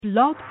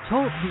Blog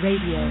Talk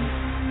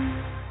Radio.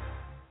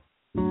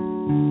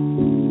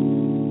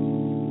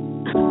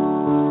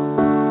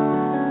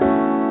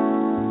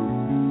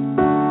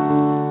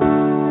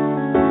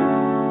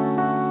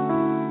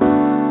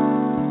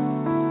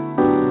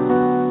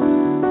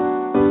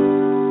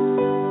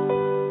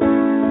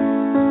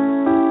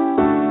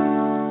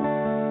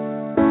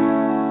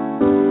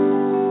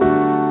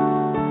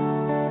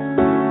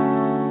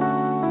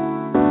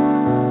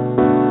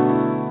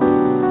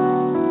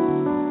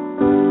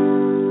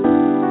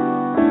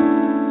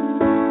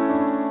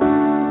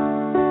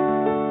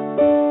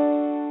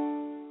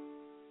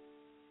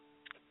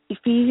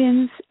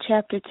 Ephesians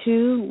chapter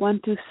 2,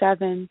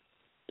 1-7.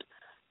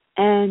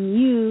 And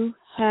you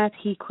hath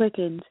he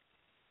quickened,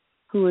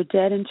 who were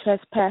dead in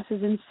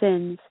trespasses and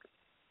sins,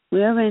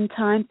 wherein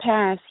time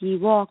past ye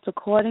walked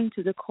according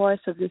to the course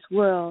of this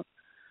world,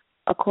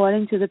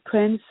 according to the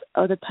prince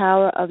of the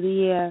power of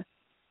the air,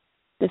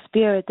 the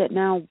spirit that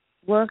now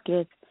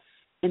worketh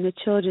in the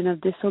children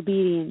of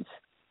disobedience,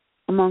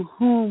 among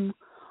whom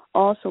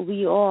also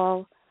we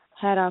all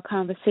had our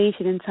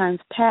conversation in times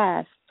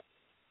past,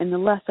 in the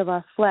lust of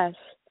our flesh,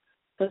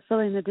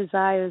 fulfilling the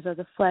desires of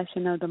the flesh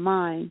and of the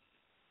mind,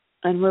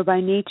 and were by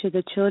nature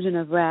the children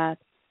of wrath,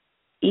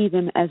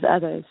 even as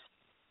others.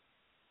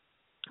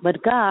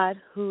 But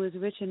God, who is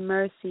rich in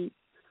mercy,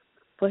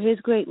 for his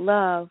great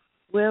love,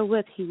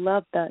 wherewith he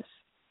loved us,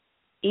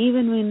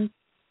 even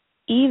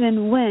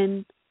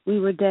when we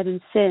were dead in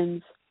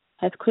sins,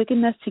 hath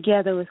quickened us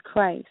together with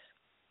Christ.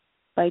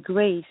 By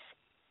grace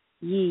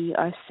ye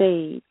are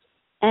saved,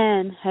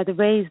 and hath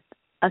raised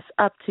us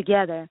up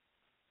together,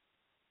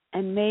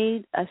 and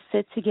made us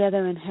sit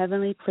together in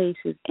heavenly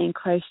places in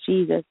Christ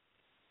Jesus,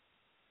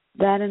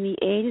 that in the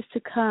ages to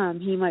come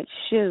he might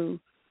shew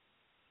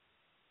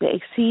the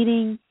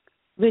exceeding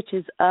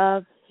riches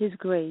of his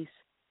grace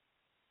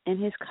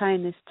and his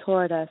kindness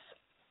toward us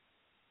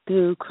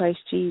through Christ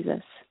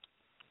Jesus.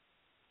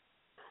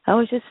 I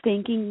was just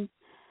thinking,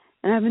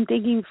 and I've been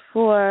thinking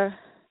for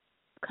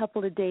a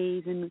couple of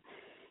days, and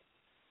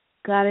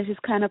God has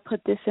just kind of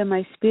put this in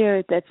my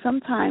spirit, that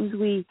sometimes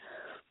we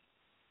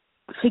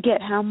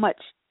forget how much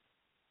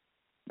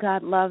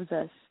God loves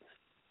us,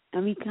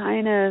 and we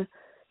kind of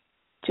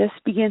just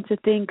begin to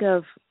think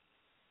of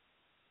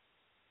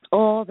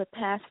all the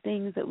past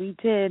things that we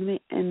did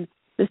and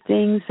the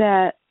things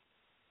that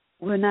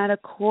were not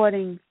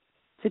according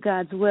to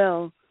God's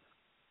will,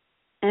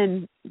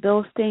 and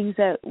those things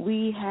that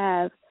we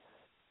have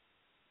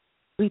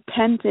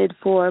repented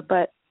for,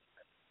 but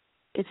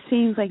it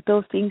seems like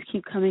those things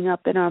keep coming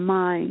up in our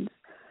minds.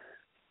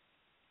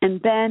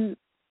 And then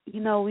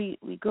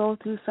we go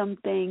through some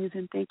things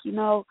and think,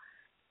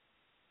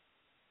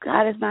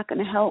 God is not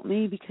going to help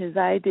me because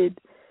I did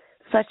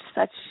such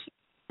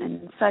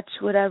and such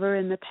whatever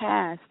in the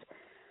past,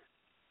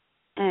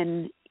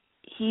 and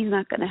he's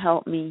not going to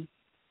help me.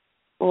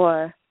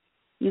 Or,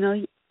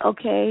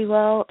 okay,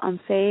 well, I'm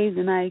saved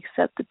and I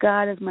accept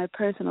God as my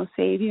personal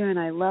Savior and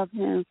I love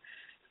him.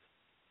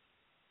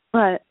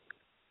 But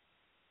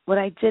what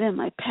I did in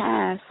my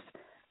past,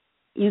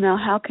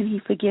 how can he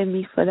forgive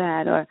me for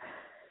that? Or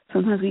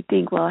sometimes we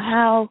think, well,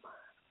 how,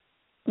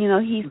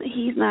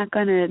 he's not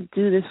going to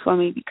do this for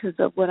me because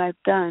of what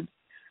I've done.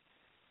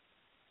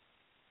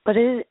 But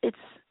it's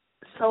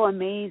so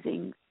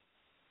amazing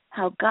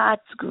how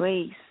God's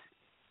grace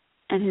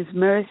and his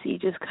mercy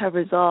just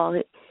covers all.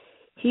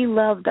 He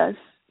loved us.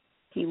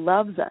 He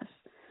loves us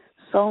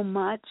so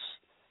much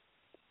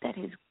that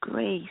his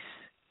grace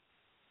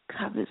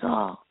covers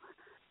all.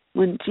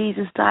 When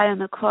Jesus died on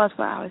the cross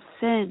for our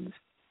sins,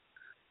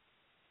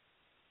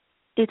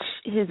 it's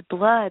his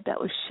blood that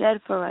was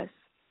shed for us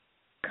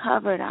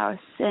covered our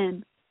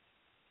sin,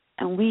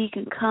 and we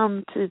can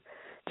come to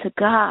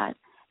God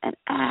and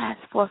ask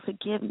for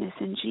forgiveness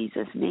in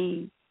Jesus'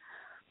 name.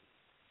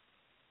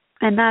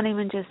 And not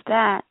even just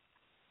that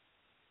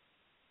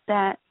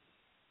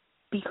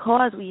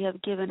because we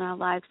have given our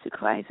lives to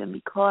Christ and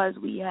because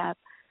we have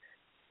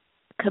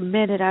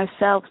committed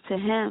ourselves to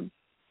him,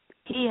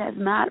 he has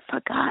not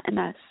forgotten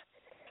us.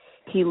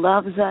 He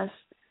loves us.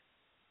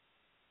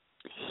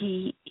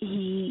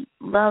 He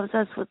loves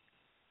us with,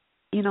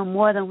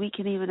 more than we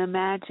can even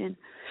imagine.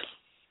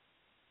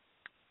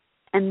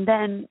 And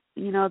then,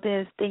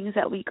 there's things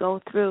that we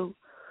go through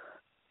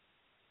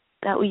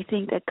that we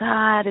think that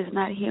God is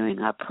not hearing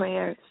our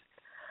prayers,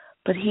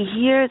 but he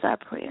hears our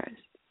prayers.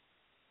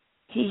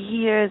 He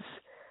hears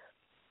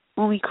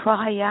when we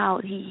cry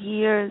out. He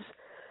hears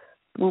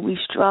when we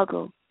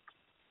struggle.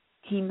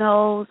 He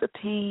knows the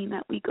pain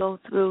that we go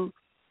through.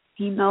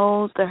 He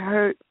knows the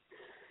hurt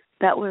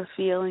that we're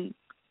feeling.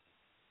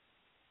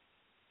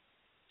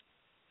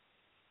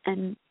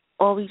 And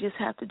all we just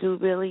have to do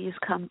really is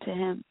come to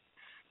him,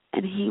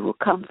 and he will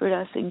comfort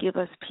us and give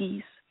us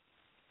peace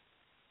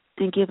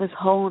and give us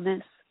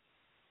wholeness.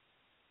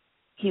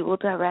 He will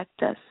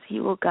direct us. He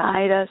will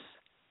guide us.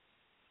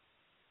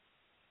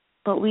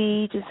 But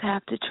we just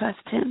have to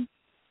trust him.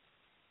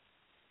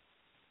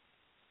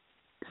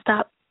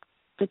 Stop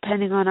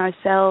depending on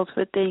ourselves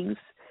for things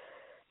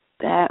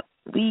that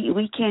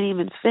we can't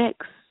even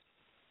fix.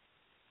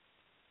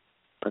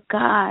 But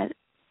God,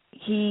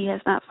 He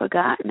has not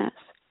forgotten us.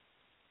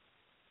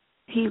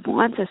 He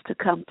wants us to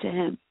come to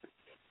Him.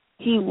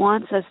 He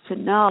wants us to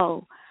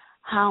know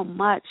how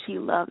much He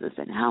loves us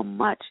and how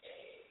much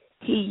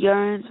He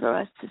yearns for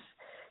us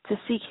to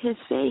seek His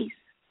face.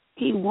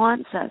 He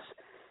wants us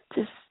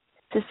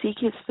to seek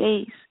His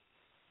face,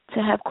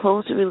 to have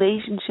closer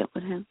relationship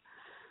with Him.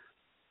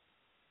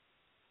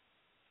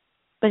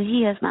 But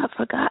He has not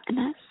forgotten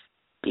us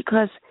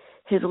because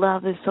His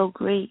love is so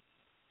great.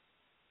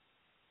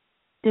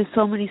 There's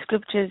so many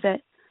scriptures that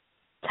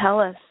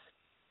tell us,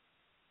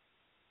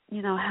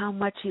 how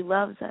much He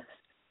loves us.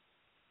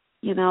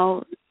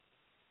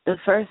 The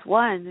first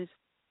one is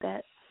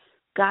that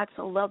God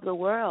so loved the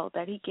world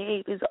that He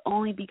gave His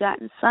only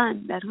begotten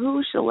Son, that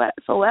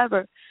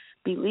whosoever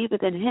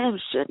believeth in Him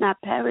should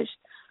not perish,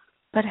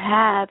 but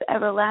have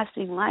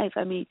everlasting life.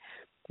 I mean,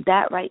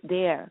 that right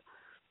there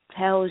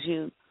tells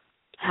you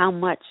how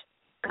much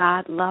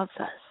God loves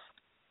us,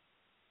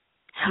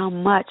 how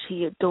much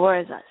He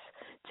adores us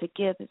to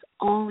give His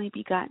only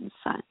begotten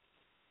Son,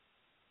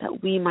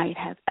 that we might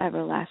have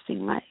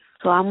everlasting life.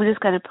 So I'm just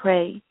going to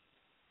pray.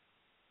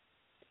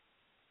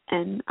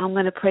 And I'm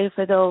going to pray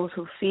for those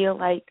who feel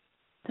like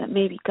that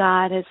maybe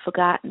God has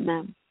forgotten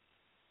them,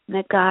 and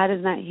that God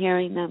is not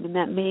hearing them, and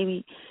that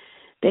maybe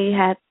they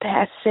have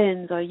past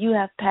sins, or you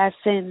have past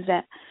sins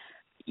that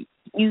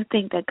you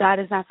think that God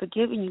has not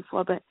forgiven you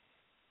for, but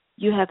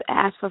you have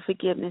asked for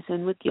forgiveness,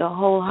 and with your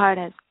whole heart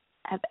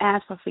have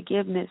asked for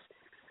forgiveness,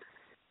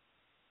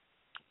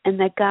 and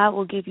that God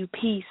will give you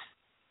peace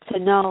to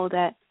know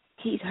that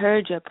He's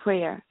heard your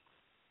prayer,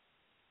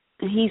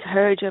 and He's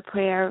heard your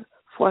prayer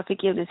for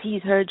forgiveness.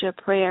 He's heard your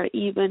prayer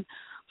even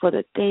for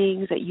the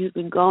things that you've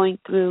been going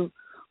through,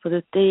 for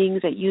the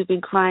things that you've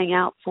been crying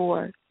out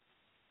for.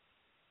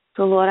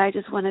 So, Lord, I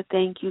just want to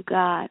thank you,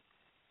 God.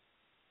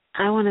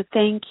 I want to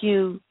thank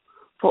you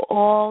for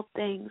all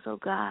things, oh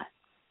God.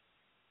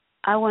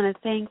 I want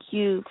to thank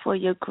you for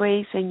your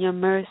grace and your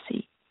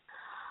mercy.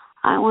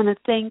 I want to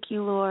thank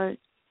you, Lord,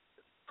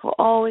 for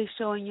always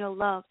showing your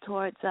love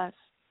towards us,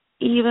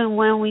 even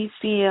when we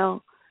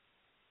feel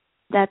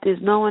that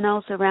there's no one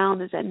else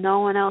around us, that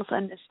no one else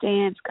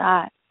understands,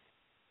 God,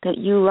 that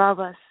you love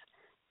us,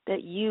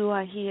 that you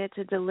are here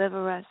to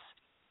deliver us,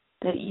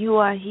 that you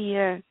are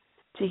here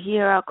to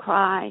hear our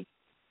cry,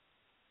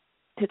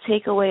 to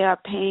take away our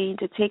pain,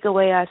 to take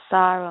away our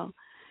sorrow,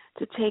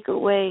 to take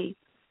away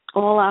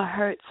all our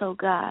hurts, oh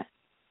God.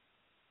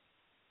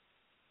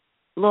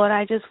 Lord,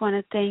 I just want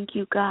to thank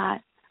you, God,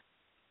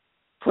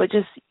 for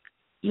just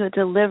your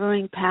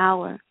delivering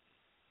power.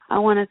 I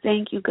want to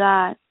thank you,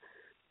 God,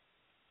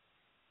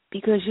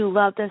 because you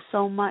loved us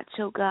so much,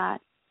 oh God,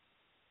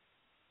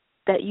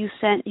 that you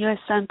sent your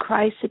Son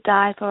Christ to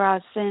die for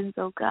our sins,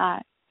 oh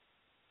God.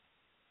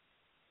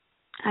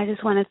 I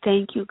just want to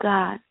thank you,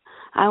 God.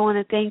 I want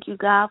to thank you,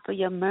 God, for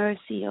your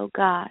mercy, oh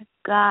God.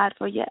 God,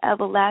 for your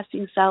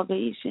everlasting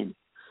salvation.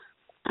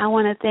 I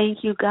want to thank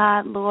you,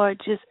 God, Lord,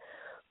 just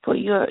for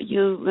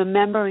you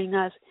remembering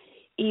us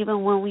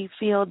even when we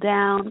feel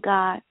down,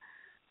 God.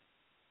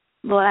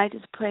 Lord, I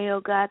just pray, oh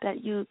God,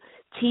 that you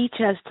teach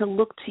us to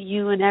look to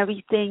you in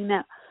everything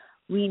that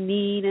we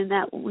need and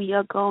that we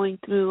are going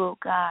through, oh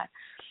God.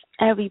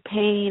 Every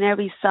pain,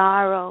 every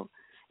sorrow,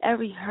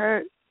 every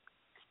hurt.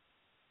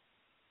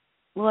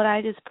 Lord,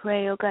 I just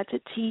pray, oh God, to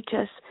teach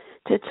us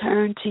to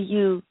turn to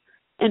you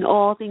in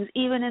all things,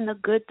 even in the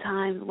good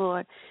times,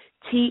 Lord.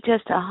 Teach us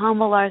to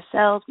humble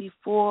ourselves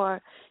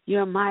before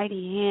your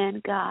mighty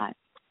hand, God.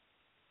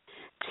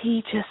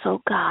 Teach us,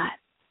 oh God,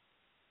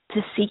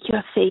 to seek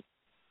your face,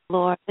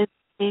 Lord, in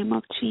the name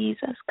of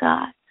Jesus,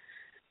 God.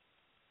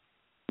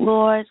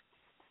 Lord,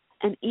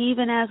 and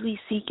even as we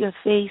seek your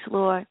face,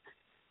 Lord,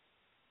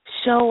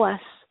 show us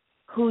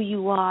who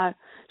you are.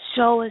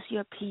 Show us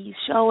your peace.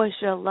 Show us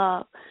your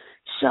love.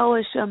 Show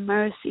us your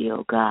mercy,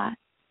 oh God.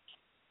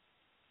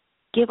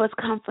 Give us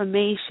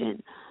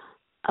confirmation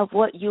of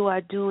what you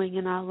are doing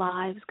in our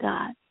lives,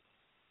 God,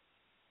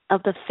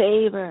 of the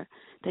favor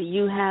that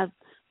you have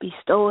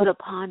bestowed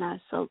upon us,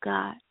 oh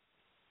God.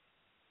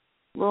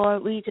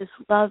 Lord, we just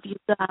love you,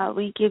 God.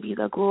 We give you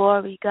the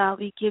glory, God.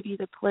 We give you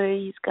the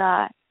praise,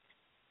 God.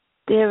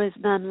 There is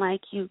none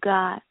like you,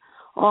 God,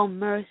 all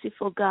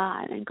merciful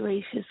God and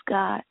gracious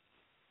God.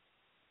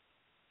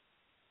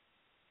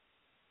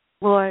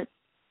 Lord,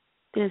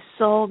 there's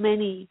so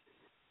many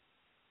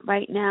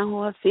right now who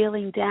are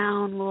feeling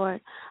down,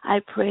 Lord.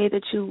 I pray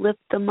that you lift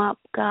them up,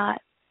 God.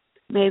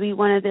 Maybe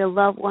one of their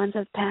loved ones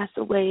has passed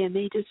away and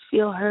they just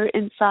feel hurt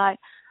inside.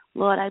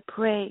 Lord, I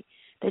pray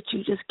that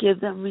you just give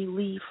them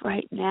relief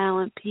right now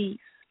and peace.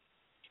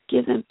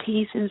 Give them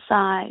peace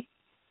inside.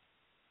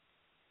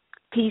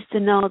 Peace to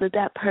know that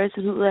that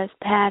person who has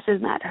passed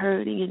is not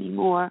hurting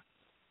anymore.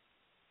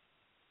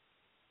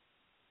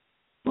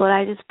 Lord,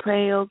 I just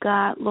pray, oh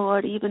God,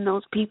 Lord, even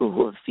those people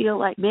who feel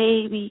like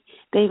maybe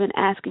they've been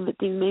asking for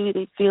things, maybe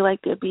they feel like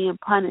they're being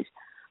punished,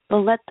 but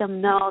let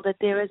them know that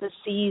there is a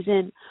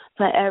season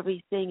for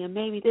everything, and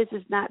maybe this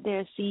is not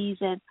their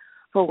season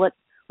for what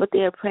they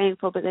are praying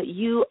for, but that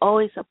you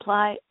always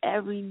supply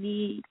every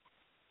need.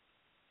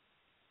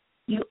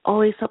 You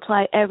always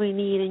supply every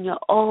need, and you're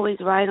always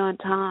right on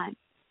time.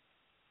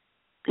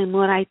 And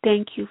Lord, I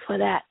thank you for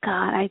that,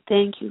 God. I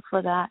thank you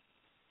for that.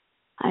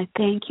 I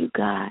thank you,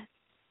 God.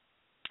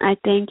 I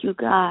thank you,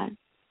 God.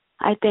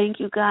 I thank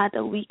you, God,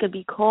 that we could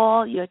be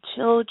called your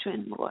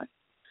children, Lord.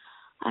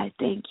 I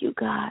thank you,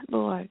 God,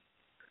 Lord.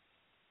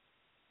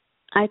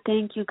 I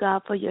thank you,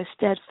 God, for your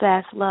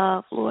steadfast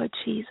love, Lord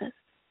Jesus.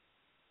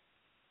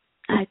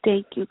 I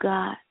thank you,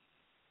 God.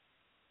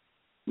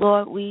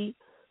 Lord, we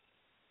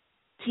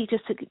teach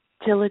us to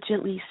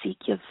diligently seek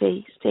your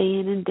face day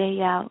in and day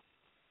out.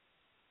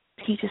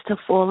 Teach us to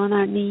fall on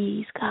our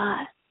knees,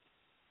 God.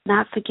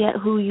 Not forget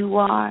who you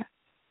are.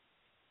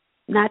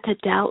 Not to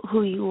doubt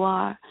who you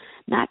are.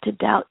 Not to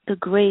doubt the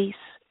grace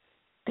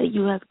that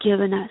you have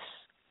given us.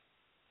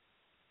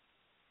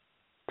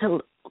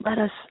 To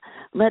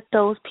let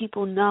those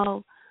people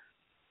know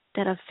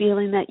that are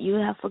feeling that you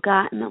have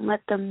forgotten them.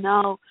 Let them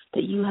know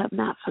that you have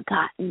not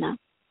forgotten them.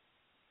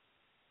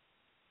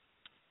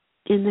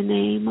 In the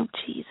name of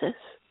Jesus.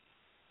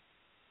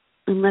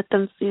 And let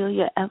them feel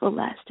your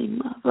everlasting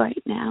love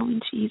right now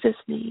in Jesus'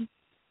 name.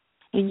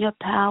 In your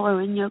power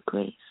and your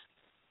grace.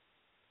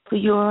 For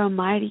you are a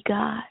mighty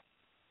God.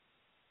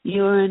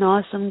 You are an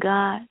awesome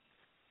God.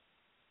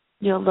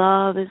 Your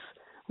love is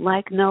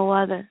like no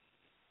other.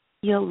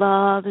 Your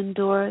love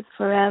endureth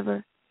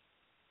forever.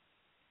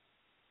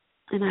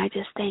 And I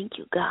just thank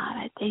you, God.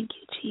 I thank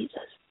you, Jesus.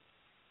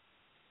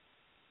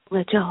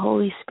 Let your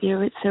Holy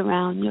Spirit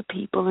surround your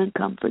people and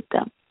comfort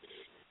them.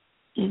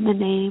 In the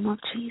name of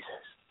Jesus.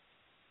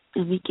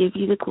 And we give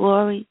you the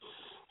glory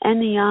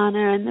and the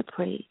honor and the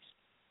praise.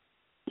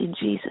 In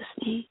Jesus'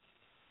 name.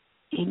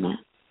 Amen.